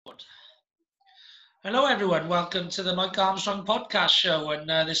Hello, everyone. Welcome to the Mike Armstrong podcast show. And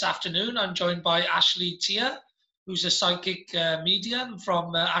this afternoon, I'm joined by Ashley Teer, who's a psychic medium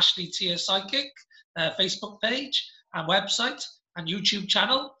from Ashley Teer Psychic Facebook page and website and YouTube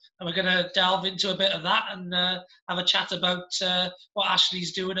channel. And we're going to delve into a bit of that and have a chat about what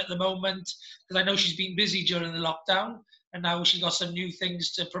Ashley's doing at the moment, because I know she's been busy during the lockdown and now she's got some new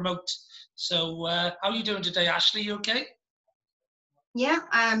things to promote. So, how are you doing today, Ashley? You okay? Yeah,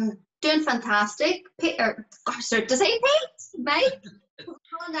 I'm doing fantastic. Sorry, does it Pete? Mike?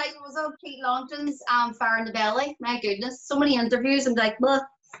 One night it was on Pete Longton's Fire in the Belly. My goodness, so many interviews. I'm like, well,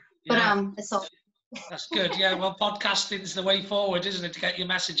 but Yeah. it's all. That's good. Yeah, well, podcasting's the way forward, isn't it, to get your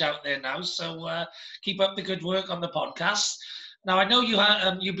message out there now? So keep up the good work on the podcast. Now, I know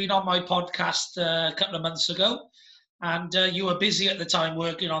you've been on my podcast a couple of months ago, and you were busy at the time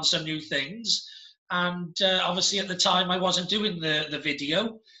working on some new things. And obviously, at the time, I wasn't doing the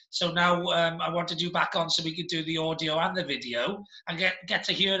video. So now I wanted you back on so we could do the audio and the video and get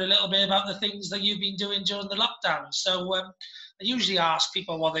to hear a little bit about the things that you've been doing during the lockdown. So I usually ask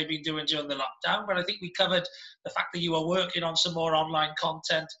people what they've been doing during the lockdown, but I think we covered the fact that you were working on some more online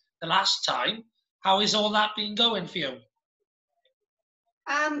content the last time. How is all that been going for you?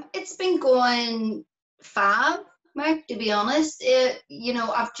 It's been going fab, Mike. To be honest,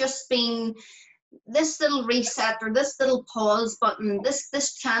 I've just been this little reset or this little pause button,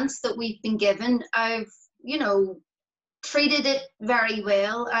 this chance that we've been given. I've treated it very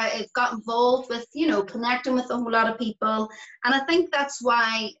well. I've got involved with, connecting with a whole lot of people. And I think that's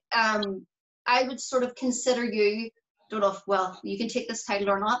why I would sort of consider you, don't know if, well, you can take this title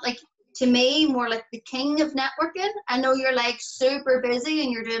or not, like to me, more like the king of networking. I know you're like super busy and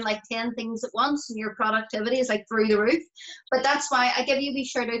you're doing like 10 things at once and your productivity is like through the roof. But that's why I gave you a wee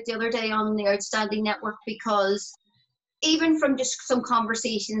shout out the other day on the Outstanding Network, because even from just some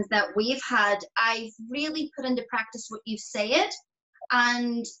conversations that we've had, I've really put into practice what you said.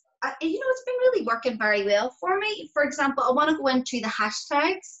 And, it's been really working very well for me. For example, I want to go into the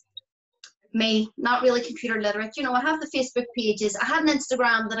hashtags. Me, not really computer literate. I have the Facebook pages. I had an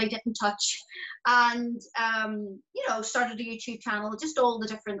Instagram that I didn't touch, and started a YouTube channel. Just all the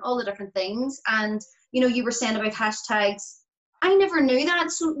different things. And you were saying about hashtags. I never knew that.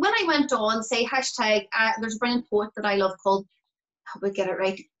 So when I went on, say hashtag, there's a brilliant poet that I love called, I hope I get it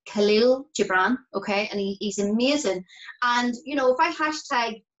right, Khalil Gibran, okay, and he's amazing. And if I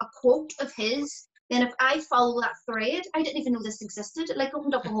hashtag a quote of his, then if I follow that thread, I didn't even know this existed. It like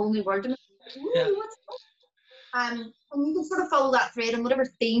opened up a whole new world to me. Yeah. What's and you can sort of follow that thread and whatever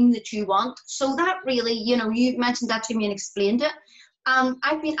theme that you want. So that really, you mentioned that to me and explained it.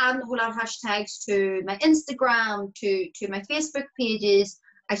 I've been adding a whole lot of hashtags to my Instagram, to my Facebook pages.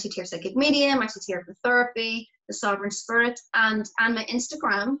 I should hear Psychic Medium, I should hear the Therapy, the Sovereign Spirit, and my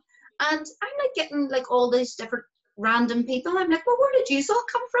Instagram. And I'm like getting like all these different random people. I'm like, well, where did you all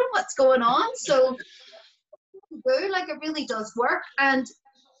come from? What's going on? So like it really does work. And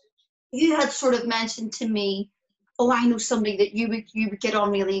you had sort of mentioned to me, oh, I know somebody that you would get on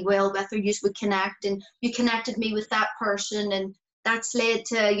really well with, or you would connect, and you connected me with that person, and that's led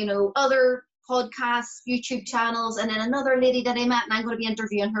to other podcasts, YouTube channels, and then another lady that I met, and I'm going to be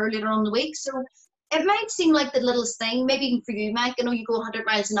interviewing her later on in the week. So it might seem like the littlest thing, maybe even for you, Mike. I know you go 100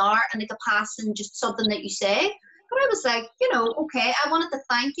 miles an hour and like a pass and just something that you say, but I was like, okay, I wanted to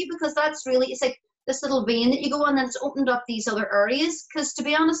thank you, because that's really, it's like this little vein that you go on, and it's opened up these other areas. Because to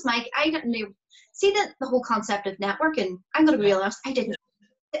be honest, Mike, I didn't see that the whole concept of networking. I'm going to be honest,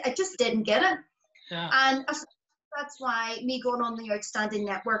 I just didn't get it. Yeah. And that's why me going on the Outstanding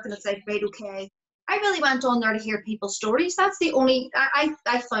Network, and it's like, right, okay, I really went on there to hear people's stories. That's the only, I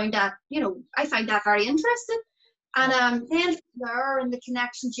found that, I find that very interesting. And then there, and the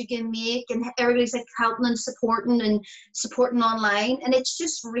connections you can make, and everybody's like helping and supporting online, and it's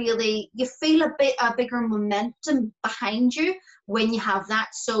just really, you feel a bigger momentum behind you when you have that.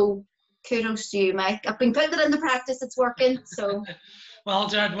 So kudos to you, Mike. I've been putting it into practice. It's working. So Well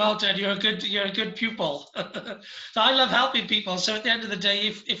done, well done. You're a good pupil. So I love helping people. So at the end of the day,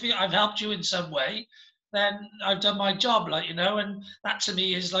 if I've helped you in some way, then I've done my job, and that to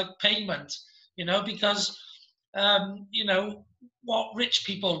me is like payment, because what rich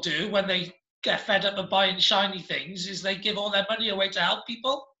people do when they get fed up of buying shiny things is they give all their money away to help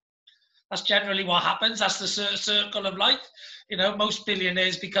people. That's generally what happens. That's the circle of life. Most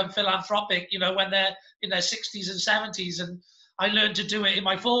billionaires become philanthropic, when they're in their 60s and 70s. And I learned to do it in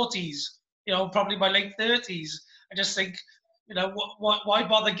my 40s, probably my late 30s. I just think, why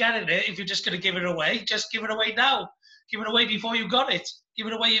bother getting it if you're just going to give it away? Just give it away now. Give it away before you got it. Give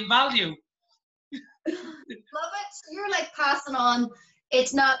it away in value. Love it. So you're like passing on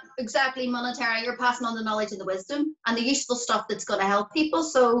it's not exactly monetary. You're passing on the knowledge and the wisdom and the useful stuff that's going to help people.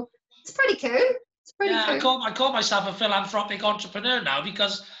 So it's pretty cool. It's pretty Yeah, cool. I call myself a philanthropic entrepreneur now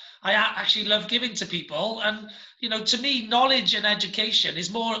because actually love giving to people, and to me, knowledge and education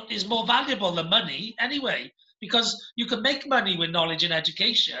is more valuable than money anyway. Because you can make money with knowledge and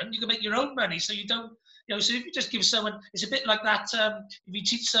education, you can make your own money. So you don't, So if you just give someone, it's a bit like that. If you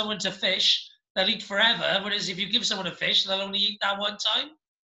teach someone to fish, they'll eat forever. Whereas if you give someone a fish, they'll only eat that one time.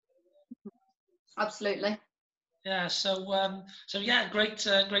 Absolutely. Yeah, so yeah, great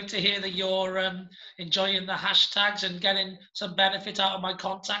to hear that you're enjoying the hashtags and getting some benefit out of my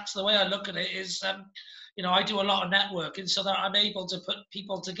contacts. The way I look at it is, I do a lot of networking so that I'm able to put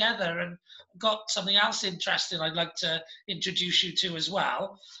people together. And got something else interesting I'd like to introduce you to as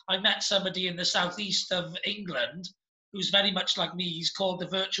well. I met somebody in the southeast of England who's very much like me. He's called the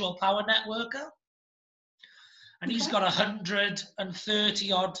Virtual Power Networker, and he's got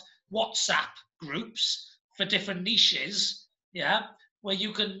 130 odd WhatsApp groups for different niches, yeah, where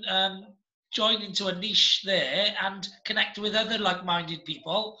you can join into a niche there and connect with other like-minded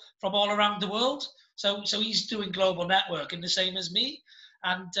people from all around the world. So he's doing global networking the same as me,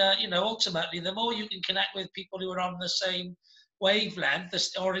 and ultimately, the more you can connect with people who are on the same wavelength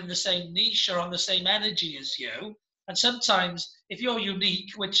or in the same niche or on the same energy as you, and sometimes if you're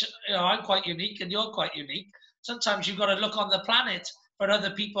unique, which I'm quite unique and you're quite unique, sometimes you've got to look on the planet for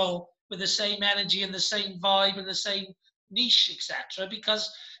other people with the same energy and the same vibe and the same niche, etc. Because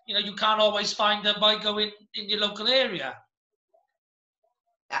you can't always find them by going in your local area.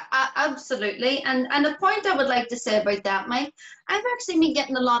 Absolutely. And the point I would like to say about that, Mike, I've actually been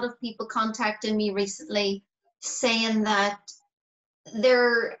getting a lot of people contacting me recently saying that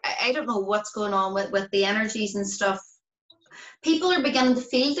I don't know what's going on with the energies and stuff. People are beginning to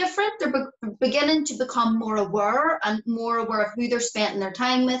feel different. They're beginning to become more aware and more aware of who they're spending their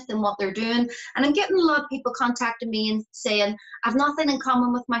time with and what they're doing. And I'm getting a lot of people contacting me and saying, I've nothing in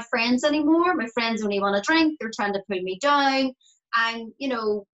common with my friends anymore. My friends only want to drink. They're trying to pull me down. And,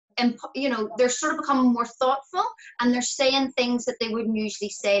 they're sort of becoming more thoughtful, and they're saying things that they wouldn't usually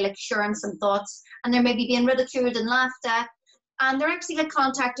say, like sharing some thoughts, and they're maybe being ridiculed and laughed at. And they're actually like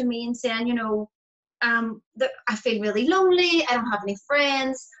contacting me and saying, I feel really lonely. I don't have any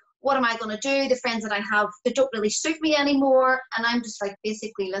friends. What am I going to do? The friends that I have, they don't really suit me anymore. And I'm just like,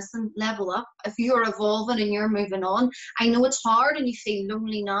 basically, listen, level up. If you're evolving and you're moving on, I know it's hard and you feel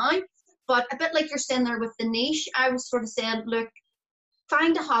lonely now, but a bit like you're saying there with the niche, I was sort of saying, look,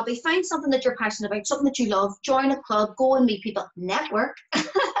 find a hobby, find something that you're passionate about, something that you love, join a club, go and meet people, network,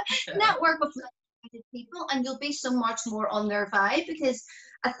 network with people, and you'll be so much more on their vibe. Because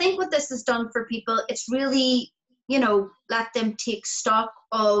I think what this has done for people, it's really, let them take stock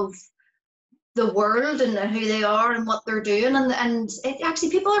of the world and who they are and what they're doing, and it actually,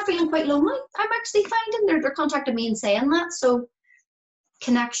 people are feeling quite lonely. I'm actually finding they're contacting me and saying that, so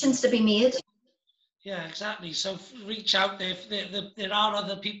connections to be made. Yeah, exactly. So reach out there. There are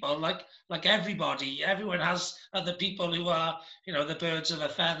other people, like everybody. Everyone has other people who are, the birds of a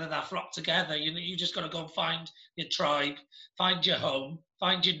feather that flock together. You just got to go and find your tribe, find your home,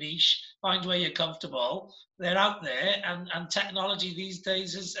 find your niche, find where you're comfortable. They're out there, and technology these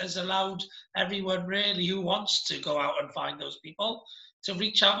days has allowed everyone really who wants to go out and find those people to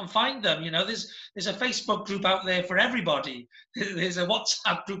reach out and find them. There's a Facebook group out there for everybody. There's a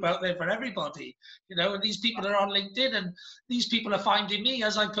WhatsApp group out there for everybody. And these people are on LinkedIn, and these people are finding me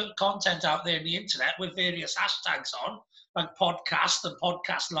as I put content out there in the internet with various hashtags on, like podcast and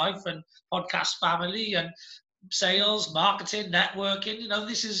podcast life and podcast family and sales, marketing, networking.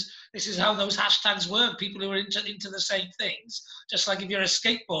 This is how those hashtags work. People who are into the same things. Just like if you're a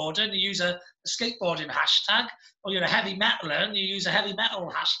skateboarder and you use a skateboarding hashtag, or you're a heavy metaler and you use a heavy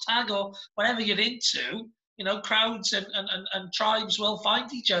metal hashtag, or whatever you're into, crowds and tribes will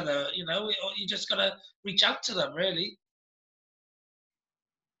find each other. You just got to reach out to them, really.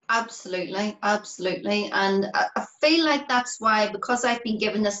 Absolutely, absolutely. And I feel like that's why, because I've been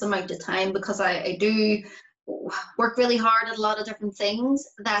given this amount of time, because I do work really hard at a lot of different things,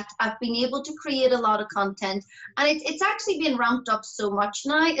 that I've been able to create a lot of content, and it's actually been ramped up so much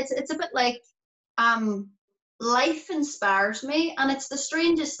now. It's a bit like life inspires me, and it's the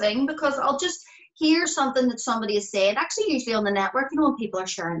strangest thing, because I'll just hear something that somebody has said, actually usually on the network, when people are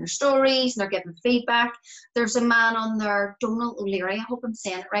sharing their stories and they're giving feedback. There's a man on there, Donald O'Leary, I hope I'm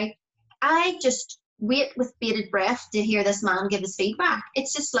saying it right. I just wait with bated breath to hear this man give his feedback.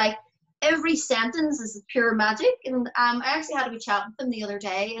 It's just like every sentence is pure magic. And I actually had a wee chat with him the other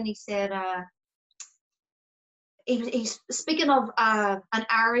day, and he said, he's speaking of an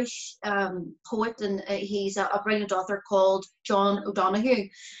Irish poet, and he's a brilliant author called John O'Donoghue,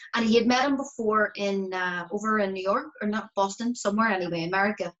 and he had met him before in over in New York, or not Boston, somewhere anyway,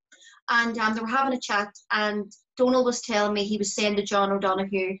 America, and they were having a chat, and Donald was telling me, he was saying to John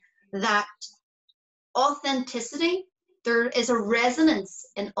O'Donoghue that authenticity, there is a resonance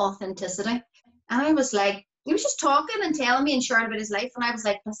in authenticity, and I was like, he was just talking and telling me and sharing about his life, and I was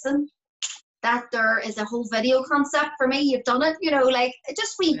like, listen, that there is a whole video concept for me. You've done it, like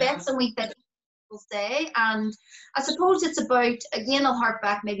just wee bits and wee bits people say. And I suppose it's about, again, I'll hark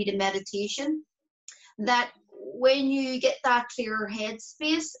back maybe to meditation, that when you get that clearer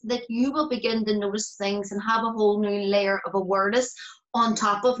headspace, that you will begin to notice things and have a whole new layer of awareness on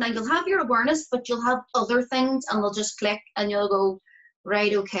top of. Now, you'll have your awareness, but you'll have other things, and they'll just click, and you'll go,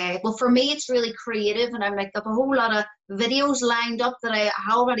 right, okay. Well, for me, it's really creative, and I'm like, I have a whole lot of videos lined up that I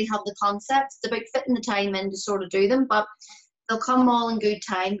already have the concepts. It's about fitting the time in to sort of do them, but they'll come all in good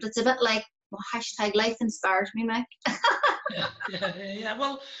time. But it's a bit like, well, hashtag life inspires me, Mike. Yeah.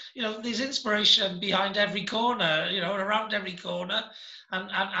 Well, there's inspiration behind every corner, around every corner,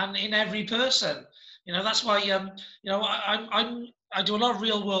 and in every person. That's why I do a lot of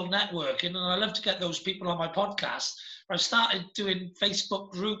real world networking, and I love to get those people on my podcast. I've started doing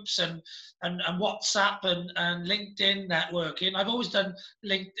Facebook groups and WhatsApp and LinkedIn networking. I've always done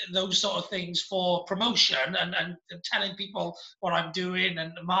those sort of things for promotion and telling people what I'm doing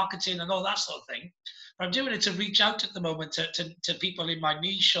and marketing and all that sort of thing. But I'm doing it to reach out at the moment to people in my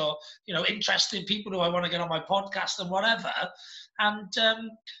niche, or interested people who I want to get on my podcast and whatever. And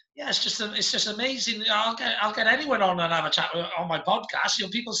yeah, it's just amazing. I'll get anyone on and have a chat on my podcast.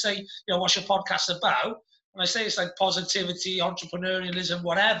 People say, what's your podcast about? And I say it's like positivity, entrepreneurialism,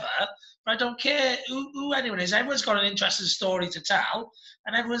 whatever. But I don't care who anyone is. Everyone's got an interesting story to tell,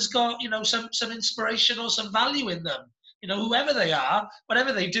 and everyone's got some inspiration or some value in them. Whoever they are,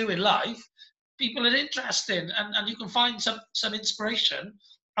 whatever they do in life, people are interested, and you can find some inspiration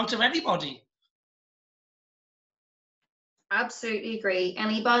out of anybody. Absolutely agree.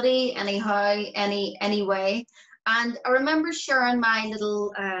 Anybody, anyhow, any way. And I remember sharing my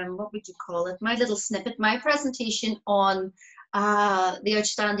little, what would you call it? My little snippet, my presentation on the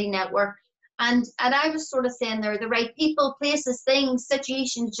Outstanding Network. And I was sort of saying there, the right people, places, things,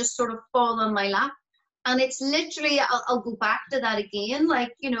 situations just sort of fall on my lap. And it's literally, I'll go back to that again,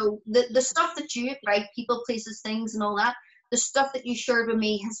 like, the stuff that you, right, people, places, things, and all that, the stuff that you shared with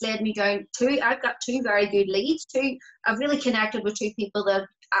me has led me down to, I've got two very good leads, I've really connected with two people that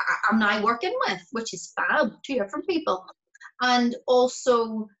I'm now working with, which is fab, two different people. And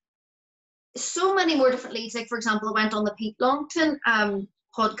also so many more different leads. Like, for example, I went on the Pete Longton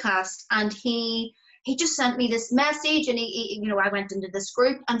podcast, and he just sent me this message, and he I went into this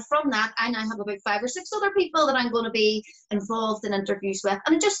group, and from that I now have about 5 or 6 other people that I'm going to be involved in interviews with,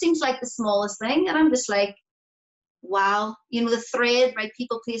 and it just seems like the smallest thing, and I'm just like, wow, the thread, right,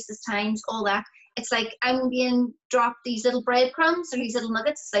 people, places, times, all that. It's like I'm being dropped these little breadcrumbs or these little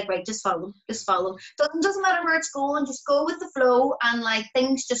nuggets. It's like, right, just follow them. So it doesn't matter where it's going, just go with the flow, and like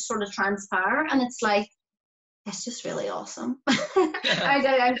things just sort of transpire, and it's like, it's just really awesome.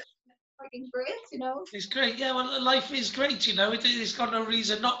 I'm fucking great. It's great. Yeah, well, life is great. It's got no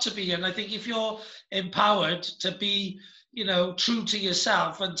reason not to be. And I think if you're empowered to be, true to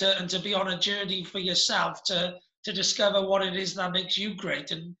yourself, and to be on a journey for yourself to discover what it is that makes you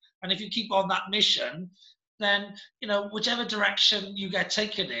great, and if you keep on that mission, then whichever direction you get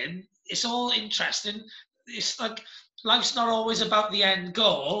taken in, it's all interesting. It's like life's not always about the end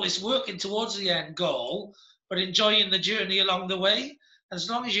goal. It's working towards the end goal, but enjoying the journey along the way. As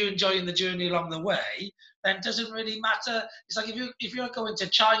long as you're enjoying the journey along the way, then it doesn't really matter. It's like if you're going to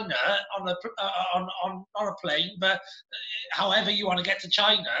China on a plane, but however you want to get to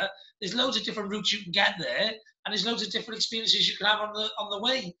China, there's loads of different routes you can get there, and there's loads of different experiences you can have on the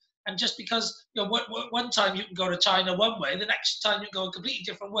way. And just because one time you can go to China one way, the next time you can go a completely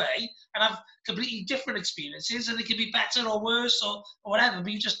different way and have completely different experiences, and it can be better or worse or whatever,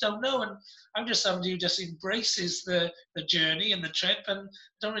 but you just don't know. And I'm just somebody who just embraces the journey and the trip and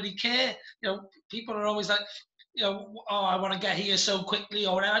don't really care. People are always like, oh, I want to get here so quickly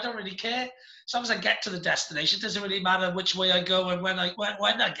or whatever. I don't really care. As long as I get to the destination, it doesn't really matter which way I go and when I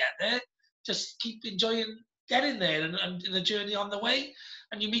get there. Just keep enjoying getting there and the journey on the way.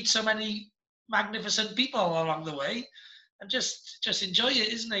 And you meet so many magnificent people along the way, and just enjoy it,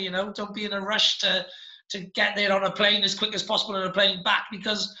 isn't it? Don't be in a rush to get there on a plane as quick as possible and a plane back,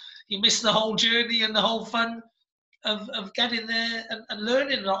 because you miss the whole journey and the whole fun of getting there and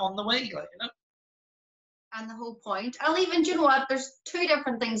learning on the way, And the whole point. I'll even, do you know what? There's 2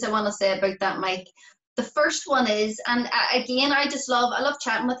 different things I want to say about that, Mike. The first one is, and again, I love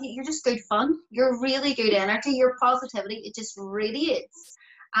chatting with you. You're just good fun. You're really good energy. Your positivity, it just radiates.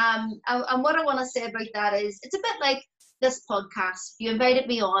 And what I want to say about that is, it's a bit like this podcast. You invited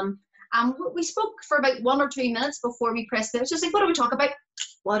me on. We spoke for about 1 or 2 minutes before we pressed it. It's just like, what do we talk about?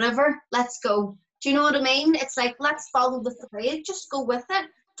 Whatever. Let's go. Do you know what I mean? It's like, let's follow the thread. Just go with it.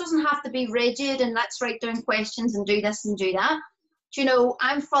 It doesn't have to be rigid and let's write down questions and do this and do that. You know,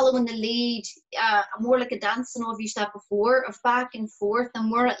 I'm following the lead, more like a dance, and I've used that before, of back and forth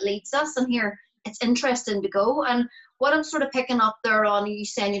and where it leads us. And here, it's interesting to go. And what I'm sort of picking up there on you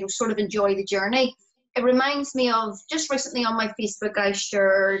saying, you know, sort of enjoy the journey. It reminds me of just recently on my Facebook, I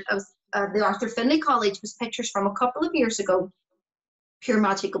shared the Arthur Findlay College was pictures from a couple of years ago, pure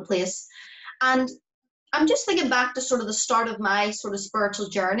magical place. And I'm just thinking back to sort of the start of my sort of spiritual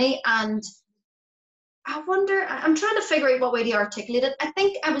journey, and I wonder, I'm trying to figure out what way to articulate it.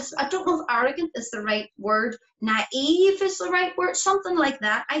 I don't know if arrogant is the right word, naive is the right word, something like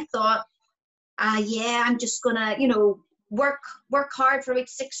that. I thought, yeah, I'm just gonna, you know, work hard for about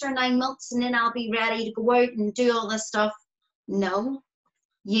 6 or 9 months and then I'll be ready to go out and do all this stuff. No,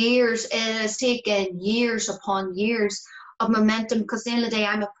 years, it has taken years upon years of momentum, because at the end of the day,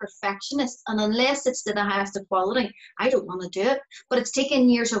 I'm a perfectionist, and unless it's to the highest of quality, I don't want to do it. But it's taken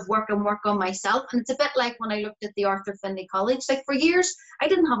years of work on myself, and it's a bit like when I looked at the Arthur Findlay College. Like, for years, I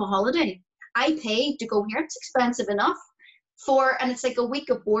didn't have a holiday. I paid to go here. It's expensive enough and it's like a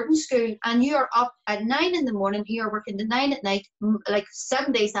week of boarding school, and you are up at 9 in the morning, you are working to 9 at night, like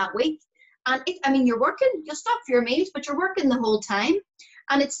 7 days that week. And you're working, you'll stop for your meals, but you're working the whole time.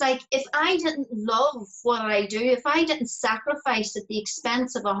 And it's like, if I didn't love what I do, if I didn't sacrifice at the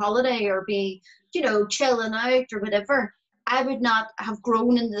expense of a holiday or be, you know, chilling out or whatever, I would not have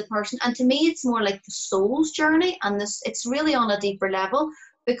grown into the person. And to me, it's more like the soul's journey. And it's really on a deeper level,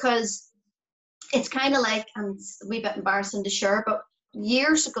 because it's kind of like, and it's a wee bit embarrassing to share, but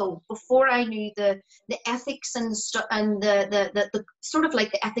years ago, before I knew the ethics and the sort of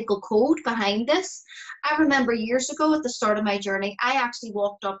like the ethical code behind this, I remember years ago at the start of my journey, I actually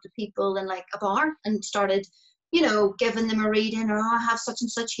walked up to people in like a bar and started, you know, giving them a reading, or, oh, I have such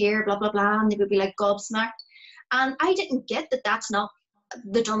and such here, blah, blah, blah, and they would be like gobsmacked. And I didn't get that that's not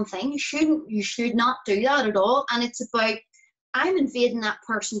the done thing. You should not do that at all. And it's about, I'm invading that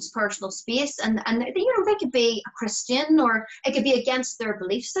person's personal space, and you know, they could be a Christian, or it could be against their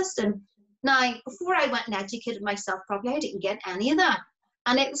belief system. Now, before I went and educated myself properly, I didn't get any of that.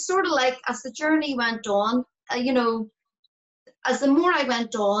 And it was sort of like, as the journey went on, you know, as the more I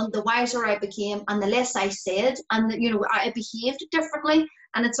went on, the wiser I became, and the less I said, and you know, I behaved differently.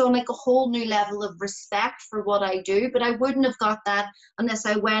 And it's on like a whole new level of respect for what I do. But I wouldn't have got that unless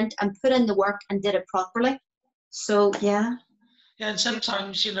I went and put in the work and did it properly. So yeah. Yeah, and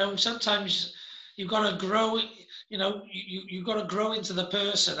sometimes, you know, you've got to grow, you know, you've got to grow into the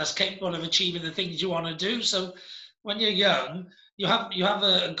person that's capable of achieving the things you want to do. So when you're young, you have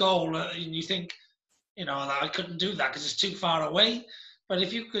a goal, and you think, you know, I couldn't do that because it's too far away. But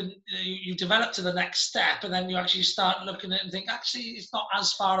if you develop to the next step, and then you actually start looking at it and think, actually, it's not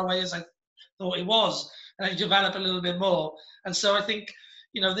as far away as I thought it was. And then you develop a little bit more. And so I think,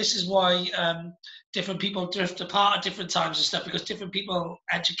 you know, this is why different people drift apart at different times and stuff, because different people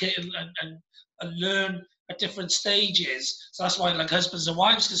educate and learn at different stages. So that's why, like, husbands and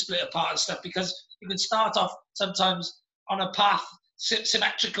wives can split apart and stuff, because you can start off sometimes on a path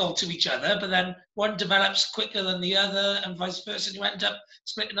symmetrical to each other, but then one develops quicker than the other, and vice versa, and you end up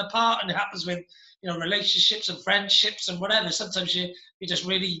splitting apart. And it happens with, you know, relationships and friendships and whatever. Sometimes you're just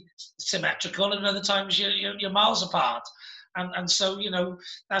really symmetrical, and other times you're miles apart. And so, you know,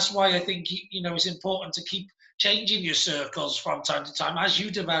 that's why I think, you know, it's important to keep changing your circles from time to time as you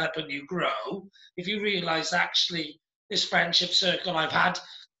develop and you grow. If you realize, actually, this friendship circle I've had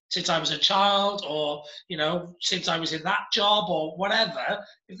since I was a child, or, you know, since I was in that job or whatever,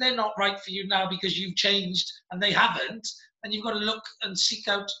 if they're not right for you now because you've changed and they haven't, then you've got to look and seek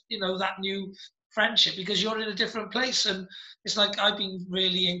out, you know, that new friendship, because you're in a different place. And it's like, I've been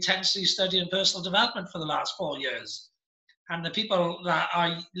really intensely studying personal development for the last 4 years. And the people that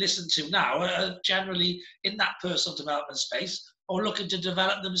I listen to now are generally in that personal development space, or looking to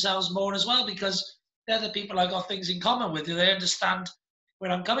develop themselves more as well, because they're the people I got things in common with. They understand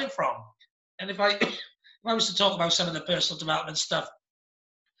where I'm coming from. And if I was to talk about some of the personal development stuff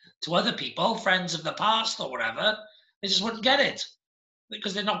to other people, friends of the past or whatever, they just wouldn't get it,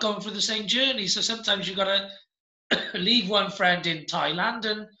 because they're not going through the same journey. So sometimes you've got to leave one friend in Thailand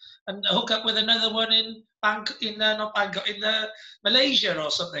and hook up with another one in Malaysia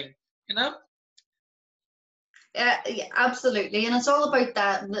or something, you know? Yeah, absolutely. And it's all about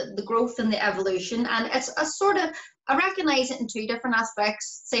that, the growth and the evolution. And it's a sort of, I recognize it in two different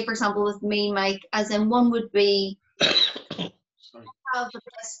aspects. Say, for example, with me, Mike, as in one would be Sorry. have a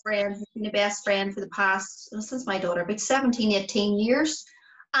best friend who's been a best friend for the past, since my daughter, about 17, 18 years.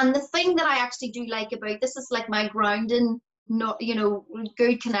 And the thing that I actually do like about this is like my grounding, not,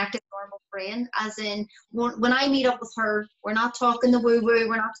 good, connected, normal friend. As in, when I meet up with her, we're not talking the woo woo,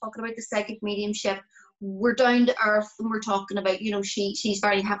 we're not talking about the psychic mediumship. We're down to earth and we're talking about, she's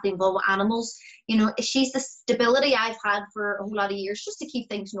very heavily involved with animals. She's the stability I've had for a whole lot of years just to keep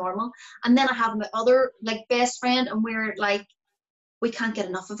things normal. And then I have my other like best friend, and we're like, we can't get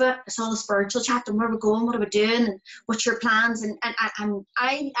enough of it. It's all the spiritual chat and where we're going, what are we doing, and what's your plans. And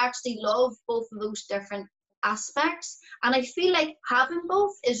I actually love both of those different aspects. And I feel like having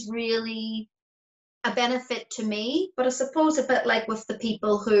both is really a benefit to me. But I suppose a bit like with the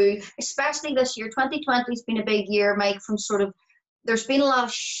people who, especially this year, 2020 has been a big year, Mike, from sort of, there's been a lot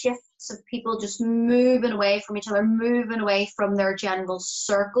of shifts of people just moving away from each other, moving away from their general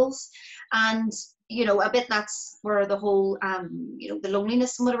circles. And a bit that's where the whole, the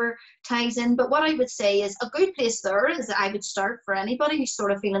loneliness and whatever ties in. But what I would say is a good place there is that I would start for anybody who's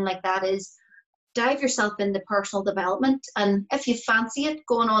sort of feeling like that is dive yourself into personal development. And if you fancy it,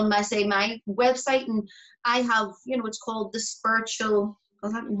 going on my website, and I have, it's called the spiritual,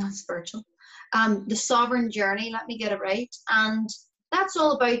 not spiritual, the sovereign journey, let me get it right. And that's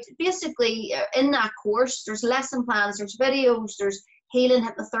all about basically in that course, there's lesson plans, there's videos, there's healing,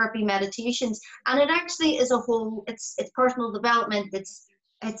 hypnotherapy, meditations, and it actually is a whole, it's personal development, it's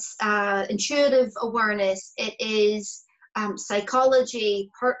intuitive awareness, it is psychology,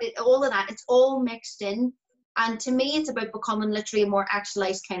 all of that, it's all mixed in. And to me, it's about becoming literally a more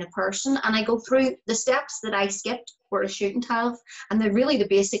actualized kind of person. And I go through the steps that I skipped where I shouldn't have. And they're really the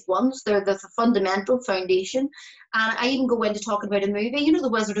basic ones. They're the fundamental foundation. And I even go into talking about a movie, The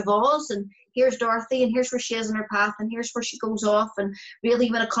Wizard of Oz. And here's Dorothy, and here's where she is in her path, and here's where she goes off. And really,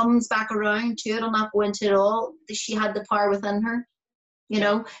 when it comes back around to it, I'll not go into it all. She had the power within her.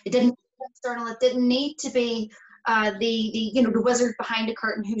 It didn't external. It didn't need to be the wizard behind the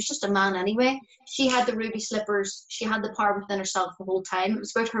curtain, who was just a man anyway. She had the ruby slippers. She had the power within herself the whole time. It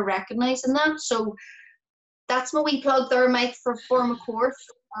was about her recognizing that. So that's my wee plug there, Mike, for Form a Course.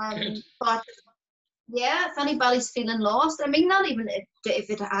 But yeah, if anybody's feeling lost, I mean, not even if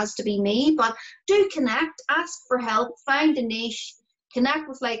it has to be me, but do connect, ask for help, find a niche, connect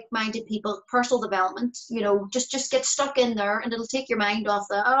with like-minded people, personal development. Just get stuck in there, and it'll take your mind off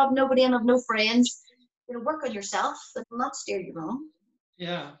the, oh, I've nobody and I've no friends. Work on yourself. It will not steer you wrong.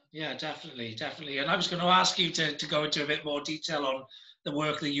 Yeah, definitely. And I was going to ask you to go into a bit more detail on the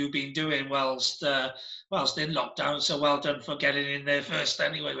work that you've been doing whilst in lockdown. So well done for getting in there first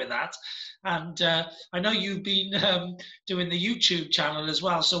anyway with that. And I know you've been doing the YouTube channel as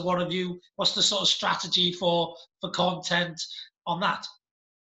well. So what's the sort of strategy for content on that?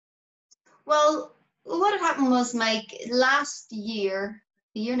 Well, what had happened was, Mike, last year,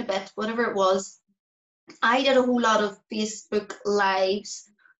 a year and a bit, whatever it was, I did a whole lot of Facebook lives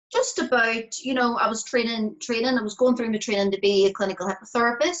just about, I was training, I was going through my training to be a clinical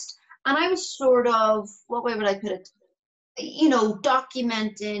hypnotherapist. And I was sort of, what way would I put it?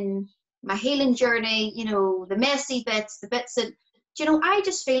 Documenting my healing journey, the messy bits, the bits that, I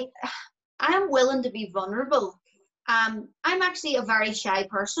just feel I am willing to be vulnerable. I'm actually a very shy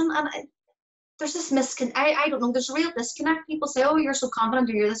person, and there's this I don't know, there's a real disconnect. People say, oh, you're so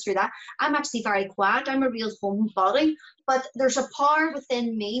confident, or you're this or that. I'm actually very quiet. I'm a real homebody. But there's a power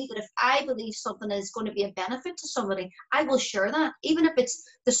within me that if I believe something is going to be a benefit to somebody, I will share that. Even if it's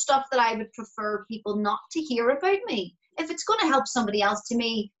the stuff that I would prefer people not to hear about me. If it's going to help somebody else, to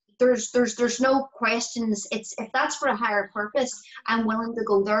me, there's no questions. It's if that's for a higher purpose, I'm willing to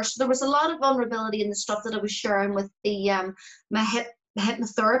go there. So there was a lot of vulnerability in the stuff that I was sharing with the my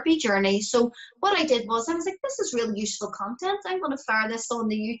hypnotherapy journey. So what I did was I was like, this is really useful content. I'm going to fire this on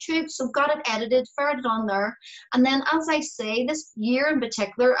the YouTube. So got it edited, fired it on there. And then, as I say, this year in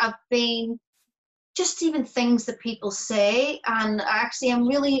particular, I've been just even things that people say. And actually,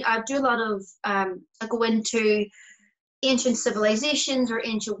 I do a lot of, I go into ancient civilizations or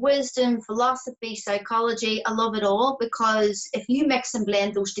ancient wisdom, philosophy, psychology. I love it all, because if you mix and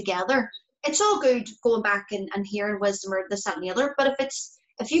blend those together, it's all good going back and hearing wisdom or this, that, and the other. But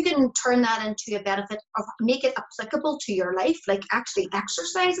if you can turn that into a benefit or make it applicable to your life, like actually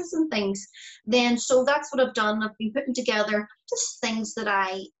exercises and things, then so that's what I've done. I've been putting together just things that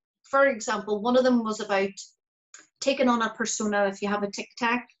for example, one of them was about taking on a persona. If you have a tic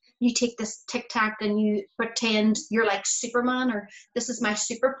tac, you take this TikTok and you pretend you're like Superman, or this is my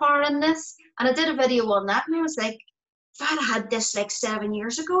superpower in this. And I did a video on that, and I was like, if I'd had this like 7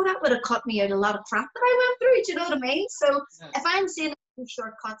 years ago, that would have cut me out a lot of crap that I went through. Do you know what I mean? So if I'm seeing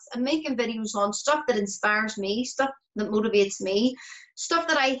shortcuts and making videos on stuff that inspires me, stuff that motivates me, stuff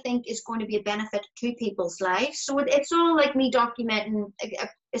that I think is going to be a benefit to people's lives. So it's all like me documenting,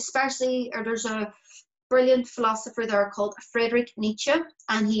 especially, or there's a brilliant philosopher there called Friedrich Nietzsche,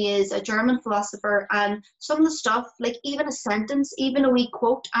 and he is a German philosopher, and some of the stuff, like even a sentence, even a wee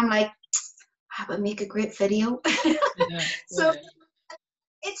quote, I'm like, I would make a great video. Yeah, So yeah.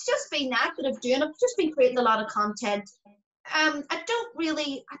 it's just been that I'm doing. I've just been creating a lot of content. I don't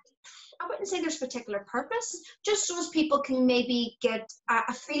really, I wouldn't say there's a particular purpose, just so as people can maybe get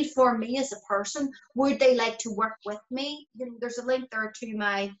a feel for me as a person. Would they like to work with me? You know, there's a link there to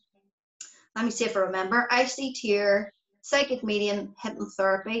my, let me see if I remember, Teer, psychic medium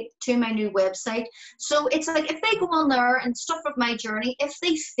hypnotherapy, to my new website. So it's like, if they go on there and stuff of my journey, if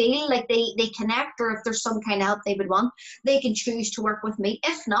they feel like they connect, or if there's some kind of help they would want, they can choose to work with me.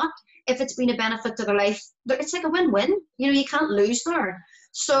 If not, if it's been a benefit to their life, it's like a win-win. You know, you can't lose there.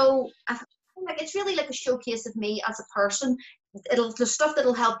 So I feel like it's really like a showcase of me as a person. The stuff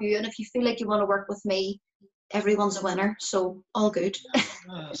that'll help you, and if you feel like you want to work with me, everyone's a winner. So all good.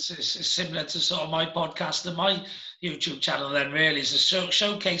 It's similar to sort of my podcast and my YouTube channel then, really. It's a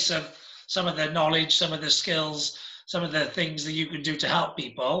showcase of some of the knowledge, some of the skills, some of the things that you can do to help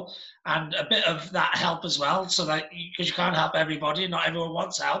people, and a bit of that help as well, so that, because you can't help everybody, not everyone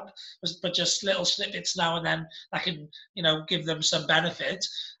wants help, but just little snippets now and then that can, you know, give them some benefit.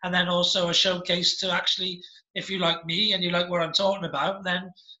 And then also a showcase to actually, if you like me and you like what I'm talking about,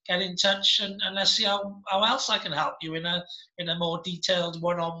 then get in touch and let's see how else I can help you in a more detailed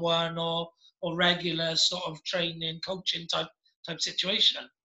one-on-one or regular sort of training, coaching type situation.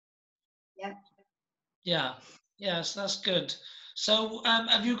 Yeah. Yeah. Yes, that's good. So,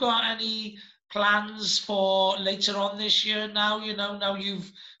 have you got any plans for later on this year now? You know, now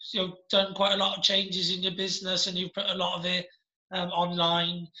you've done quite a lot of changes in your business and you've put a lot of it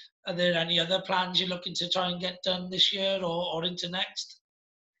online. Are there any other plans you're looking to try and get done this year or into next?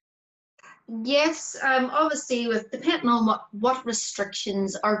 Yes, obviously, with depending on what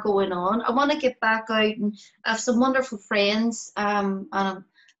restrictions are going on, I want to get back out and I have some wonderful friends,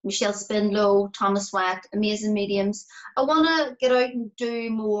 Michelle Spindlow, Thomas Watt, amazing mediums. I want to get out and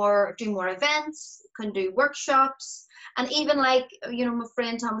do more events, can do workshops, and even like, you know, my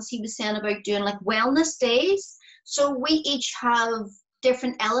friend Thomas, he was saying about doing like wellness days. So we each have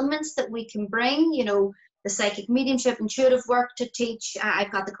different elements that we can bring, you know, the psychic mediumship, intuitive work to teach.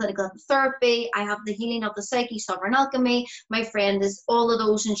 I've got the clinical therapy. I have the healing of the psyche, sovereign alchemy. My friend is all of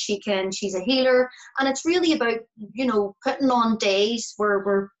those, and she's a healer. And it's really about, you know, putting on days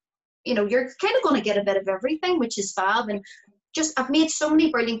where you know, you're kind of going to get a bit of everything, which is fab. And just, I've made so many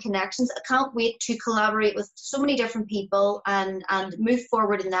brilliant connections. I can't wait to collaborate with so many different people and move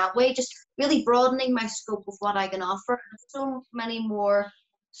forward in that way. Just really broadening my scope of what I can offer. So many more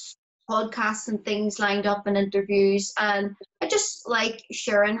podcasts and things lined up and interviews, and I just like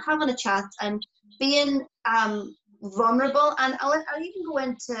sharing, having a chat and being vulnerable. And I'll even go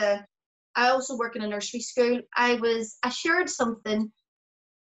into, I also work in a nursery school. I shared something,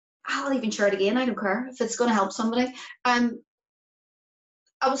 I'll even share it again, I don't care if it's going to help somebody. I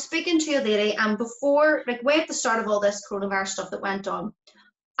was speaking to a lady, and before, like way at the start of all this coronavirus stuff that went on,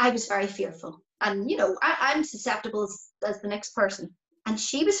 I was very fearful, and you know, I'm susceptible as the next person. And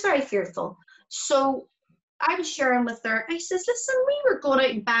she was very fearful. So I was sharing with her, I says, listen, we were going out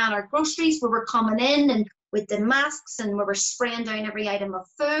and buying our groceries, we were coming in and with the masks and we were spraying down every item of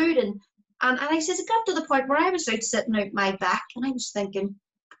food. And I says, it got to the point where I was out sitting out my back and I was thinking,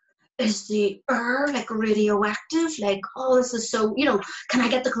 is the air like radioactive? Like, oh, this is so, you know, can I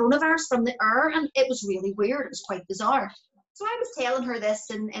get the coronavirus from the air? And it was really weird. It was quite bizarre. So I was telling her this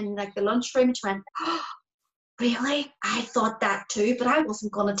in like the lunchroom, and she went, oh, really? I thought that too, but I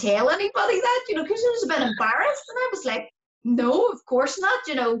wasn't going to tell anybody that, you know, because I was a bit embarrassed. And I was like, no, of course not,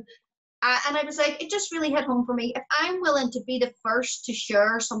 you know. And I was like, it just really hit home for me. If I'm willing to be the first to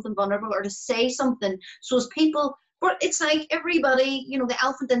share something vulnerable or to say something, so as people, but it's like everybody, you know, the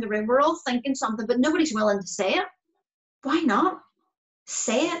elephant in the room, we're all thinking something, but nobody's willing to say it. Why not?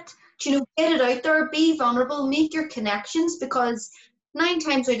 Say it. You know, get it out there, be vulnerable, make your connections, because 9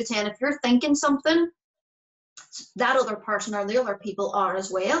 times out of 10, if you're thinking something, that other person or the other people are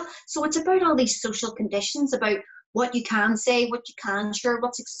as well. So it's about all these social conditions, about what you can say, what you can share,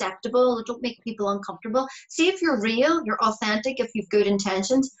 what's acceptable. Don't make people uncomfortable. See, if you're real, you're authentic, if you've good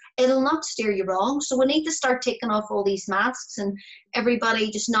intentions, it'll not steer you wrong. So we need to start taking off all these masks and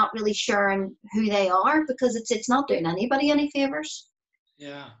everybody just not really sharing who they are, because it's not doing anybody any favors.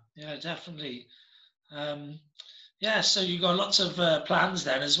 Yeah, definitely. Yeah, so you got lots of plans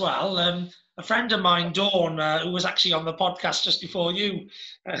then as well. A friend of mine, Dawn, who was actually on the podcast just before you,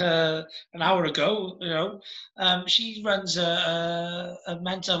 an hour ago, she runs a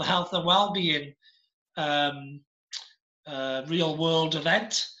mental health and well-being um, real world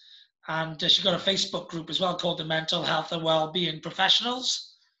event, and she got a Facebook group as well called the Mental Health and Well-being Professionals.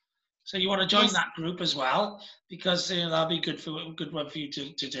 So you want to join Yes. that group as well, because that'll be good one for you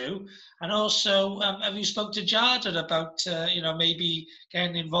to do. And also, have you spoke to Jada about maybe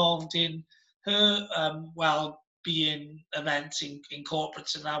getting involved in her well-being events in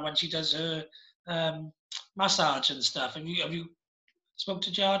corporates and that when she does her massage and stuff? Have you spoke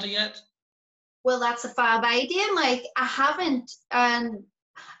to Jada yet? Well, that's a fab idea, Mike. I haven't, and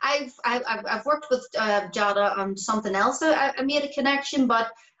I've worked with Jada on something else. I made a connection,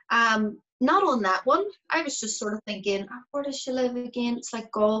 but not on that one. I was just sort of thinking, where does she live again? It's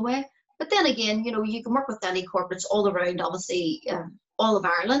like Galway. But then again, you can work with any corporates all around, obviously, all of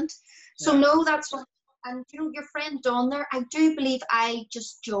Ireland. So Yeah. no, that's what. And your friend Dawn there, I do believe I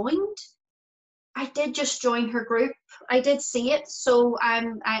just joined. I did just join her group. I did see it, so I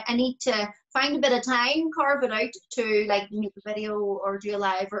need to find a bit of time, carve it out to like make a video or do a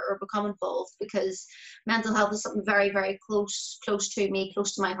live or become involved, because mental health is something very, very close to me,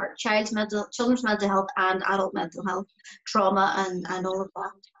 close to my heart. Children's mental health and adult mental health, trauma and all of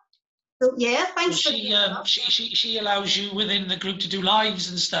that. So yeah, thanks for She allows you within the group to do lives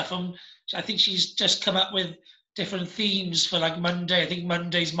and stuff. I think she's just come up with different themes for like Monday. I think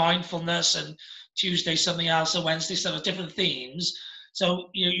Monday's mindfulness and Tuesday something else, and Wednesday some different themes. So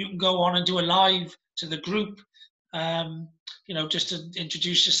you can go on and do a live to the group, just to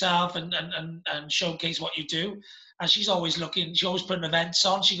introduce yourself and showcase what you do. And she's always putting events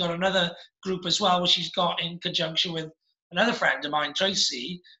on. She got another group as well, which she's got in conjunction with another friend of mine,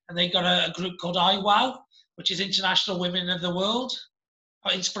 Tracy, and they got a group called IWOW, which is International Women of the World,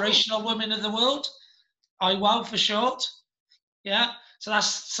 or Inspirational Women of the World, IWOW for short. Yeah,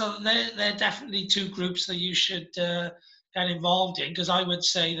 so they're definitely two groups that you should get involved in, because I would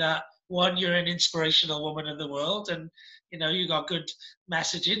say that one, you're an inspirational woman of the world, and you got good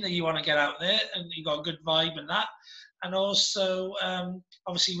messaging that you want to get out there, and you got a good vibe and that, and also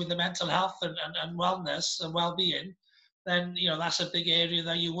obviously with the mental health and wellness and well-being, then that's a big area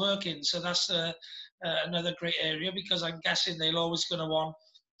that you work in. So that's another great area, because I'm guessing they're always going to want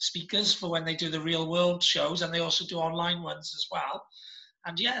speakers for when they do the real world shows, and they also do online ones as well.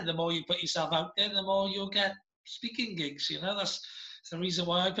 And yeah, the more you put yourself out there, the more you'll get speaking gigs. That's the reason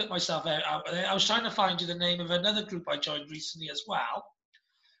why I put myself out there. I was trying to find you the name of another group I joined recently as well,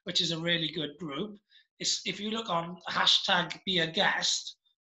 which is a really good group. If you look on hashtag be a guest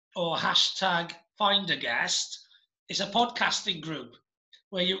or hashtag find a guest, it's a podcasting group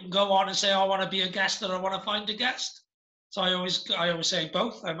where you can go on and say, I want to be a guest or I want to find a guest. So I always say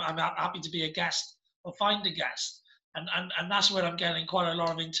both. I'm happy to be a guest or find a guest. And that's where I'm getting quite a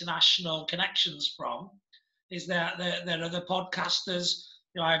lot of international connections from, is that there are other podcasters.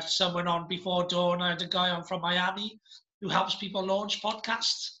 I had someone on before Dawn. I had a guy on from Miami who helps people launch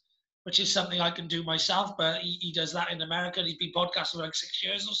podcasts, which is something I can do myself, but he does that in America. He's been podcasting for like 6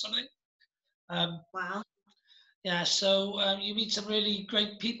 years or something. Wow. Yeah, so you meet some really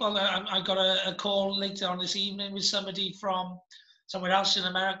great people. I got a call later on this evening with somebody from somewhere else in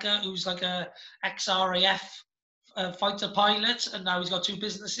America who's like a ex-RAF fighter pilot, and now he's got 2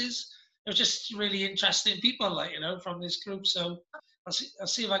 businesses. They're just really interesting people, from this group. So I'll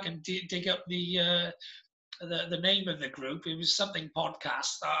see if I can dig up the name of the group. It was something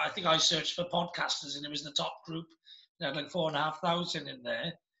podcast. I think I searched for podcasters, and it was the top group. They had like 4,500 in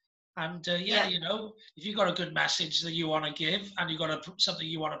there. And Yeah. if you've got a good message that you want to give, and you've got something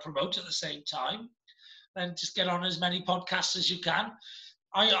you want to promote at the same time, then just get on as many podcasts as you can.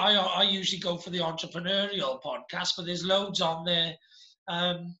 I usually go for the entrepreneurial podcast, but there's loads on there,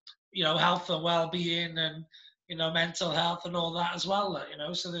 health and well-being and, mental health and all that as well,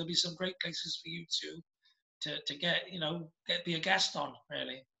 so there'll be some great places for you to get, be a guest on,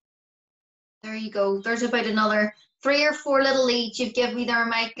 really. There you go. There's about another 3 or 4 little leads you've given me there,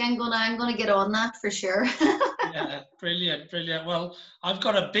 Mike. I'm gonna get on that for sure. Yeah, brilliant. Well, I've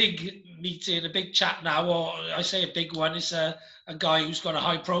got a big meeting, a big chat now, or I say a big one. It's a guy who's got a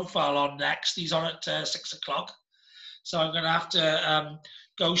high profile on next. He's on at 6 o'clock. So I'm going to have to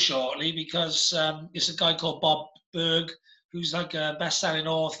go shortly, because it's a guy called Bob Berg, who's like a best-selling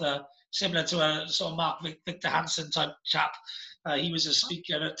author, similar to a sort of Victor Hansen type chap. He was a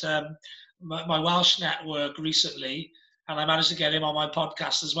speaker at my Welsh network recently, and I managed to get him on my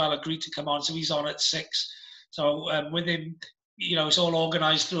podcast as well, agreed to come on, so he's on at 6. So with him, it's all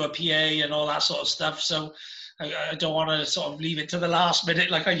organised through a PA and all that sort of stuff, so I don't want to sort of leave it to the last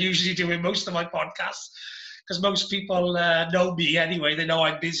minute like I usually do in most of my podcasts, because most people know me anyway. They know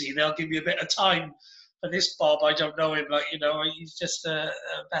I'm busy. They'll give me a bit of time. But this Bob, I don't know him. He's just a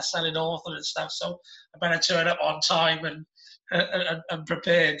best-selling author and stuff. So I better turn up on time and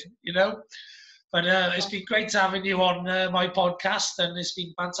prepared, But it's been great having you on my podcast, and it's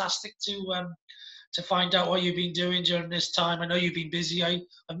been fantastic to find out what you've been doing during this time. I know you've been busy. I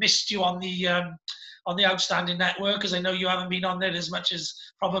missed you on the Outstanding Network, because I know you haven't been on there as much as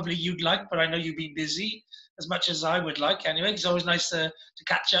probably you'd like, but I know you've been busy as much as I would like anyway. It's always nice to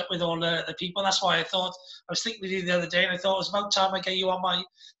catch up with all the people. That's why I was thinking of you the other day, and I thought it was about time I get you on my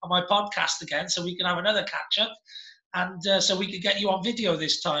podcast again, so we can have another catch up, and so we could get you on video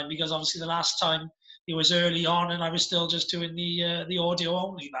this time, because obviously the last time it was early on and I was still just doing the audio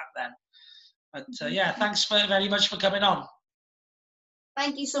only back then. But yeah, thanks very much for coming on.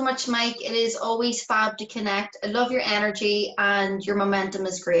 Thank you so much, Mike. It is always fab to connect. I love your energy, and your momentum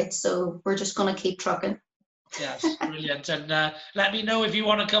is great. So we're just going to keep trucking. Yes, brilliant. And let me know if you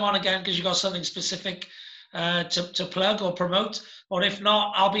want to come on again, because you've got something specific to plug or promote. Or if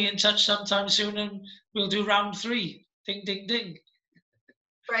not, I'll be in touch sometime soon and we'll do round 3. Ding, ding, ding.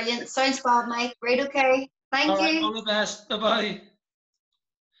 Brilliant. Sounds fab, Mike. Great, okay. Thank you. All right, all the best. Bye-bye.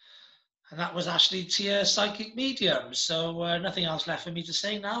 And that was Ashley Teer, Psychic Medium. So nothing else left for me to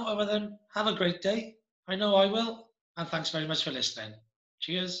say now other than have a great day. I know I will. And thanks very much for listening.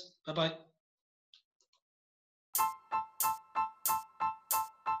 Cheers. Bye-bye.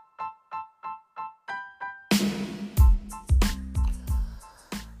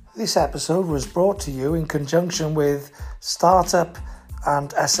 This episode was brought to you in conjunction with Startup and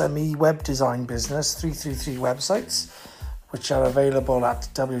SME Web Design Business 333 websites, which are available at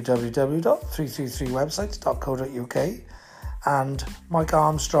www.333websites.co.uk, and Mike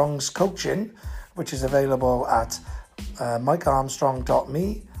Armstrong's Coaching, which is available at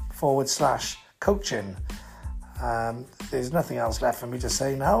mikearmstrong.me/coaching. There's nothing else left for me to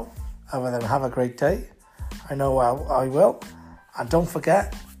say now other than have a great day. I know I will. And don't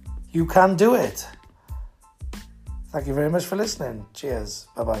forget, you can do it. Thank you very much for listening. Cheers.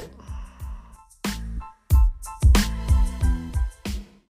 Bye-bye.